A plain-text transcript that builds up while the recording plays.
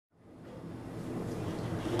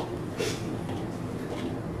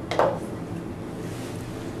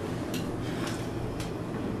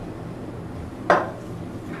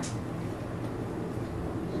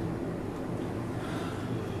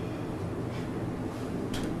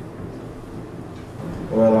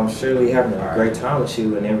surely having a great time with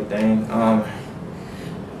you and everything.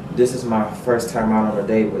 This is my first time out on a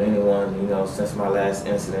date with anyone, you know, since my last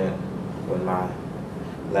incident with my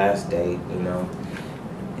last date, you know.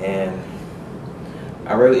 And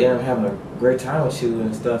I really am having a great time with you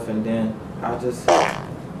and stuff, and then I just...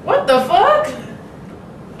 What the fuck?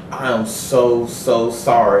 I am so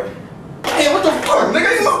sorry. Hey, what the fuck,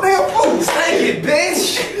 nigga? Ain't no damn food. Stank it,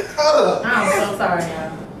 bitch. I'm so sorry, y'all.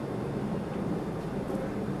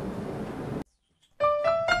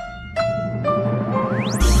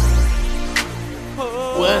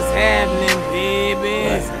 What's happening, baby?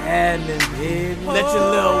 What's happening, baby? Let your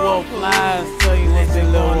little wolf Plies tell you what's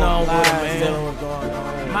been going on with him, man.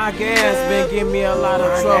 My gas been giving me a lot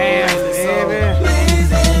of trouble lately, baby.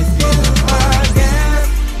 Please excuse my gas.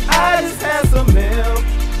 I just had some milk.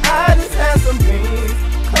 I just had some beans.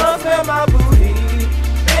 Come smell my booty.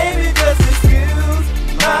 Baby, just excuse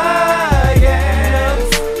my gas.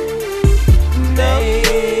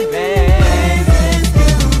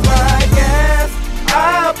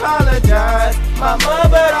 Apologize. My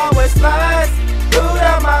mother always lies. Boot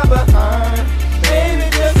out my behind. Baby,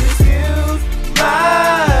 just excuse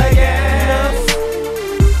my gas.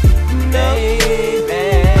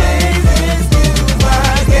 Please excuse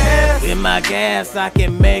my gas. In my gas, I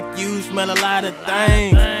can make you smell a lot of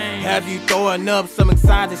things. Have you throwing up some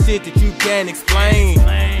exciting shit that you can't explain?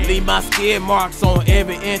 Leave my skid marks on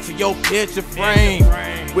every inch of your picture frame.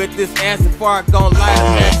 With this acid fart gon' light a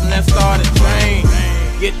match and let's start a train.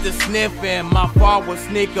 Get the sniffing, my fault will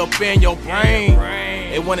sneak up in your brain.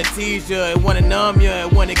 It wanna tease you, it wanna numb you,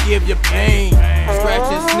 it wanna give you pain.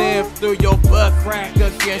 Scratch and sniff through your butt crack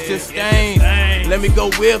against your stains. Let me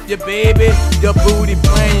go with you, baby, your booty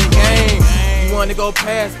playing game. You wanna go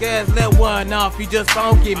past gas, let one off, you just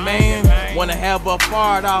funky, man. Wanna have a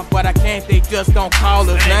fart off, but I can't, they just gon' call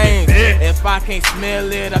his name. If I can't smell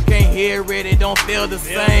it, I can't hear it, it don't feel the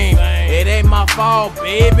same. It ain't my fault,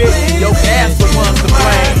 baby, your gas the ones to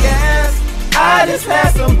blame. I just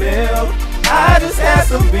had some milk, I just had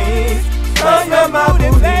some beans. Come smell my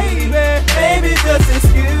booty, baby, just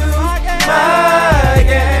excuse my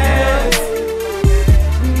gas.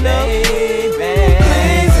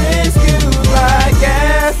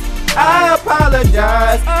 I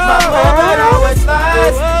apologize. My mother always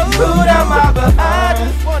lies. Boot out my behind.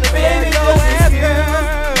 Baby, just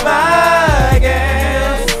excuse my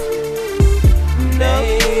gas.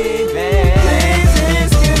 Please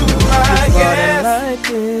excuse my gas. Like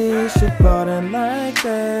this, you ballin' like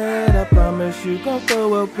that. I promise you gon'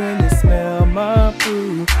 throw up when you smell my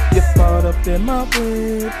food. You fart up in my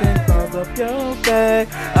whip and cause up your bag.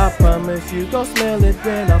 I promise you gon' smell it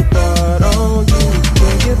when I fart on you.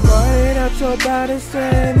 Get right out your body,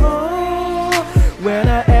 say more. When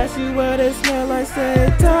I ask you what it smell like,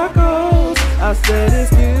 say tacos. I said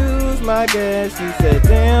excuse my gas, she said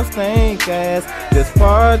damn stink ass. Just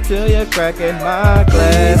fart till you're cracking my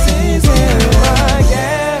glass. Excuse my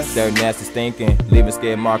gas. Dirt nasty stinking, leaving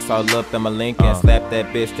skid marks all up in my Lincoln. Slap that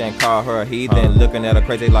bitch and call her a heathen. Looking at her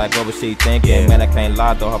crazy like what was she thinking? Man, I can't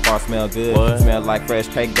lie though, her fart smell good. Smell like fresh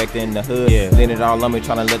cake baked in the hood. Lean it all on me,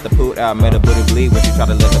 tryna let the poot out. Made her booty bleed when she try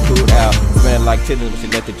to let the poot out. Smelling like chitlins when she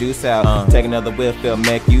let the juice out. Take another whiff, it'll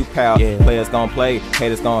make you pout. Players gon' play,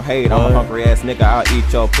 haters gon' hate. I'm a hungry ass nigga, I'll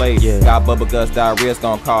eat your plate. Got bubble guts, diarrhea's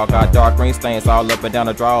gon' call. Got dark green stains all up and down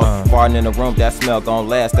the draw. Farting in the room, that smell gon'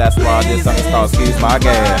 last. That's why this song is called Excuse My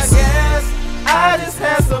Gas. I just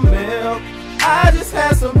had some milk, I just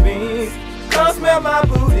had some beans. Come smell my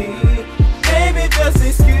booty, baby, just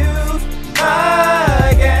excuse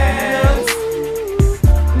my gas.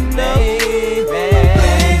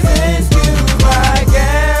 Please excuse my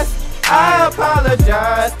gas. I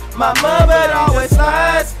apologize, my mother always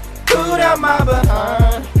lies. Boot out my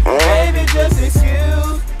behind, baby, just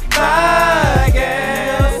excuse my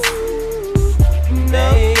gas.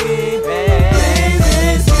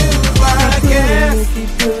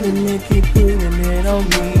 Keep putting it on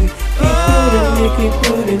me. Keep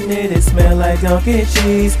putting it, it smell like donkey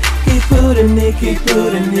cheese. Keep putting it to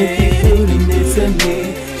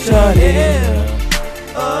me. Shawty.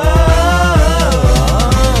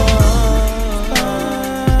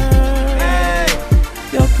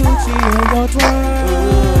 Your coochie and your dry.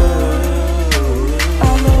 I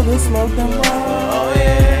love the smoke them wild.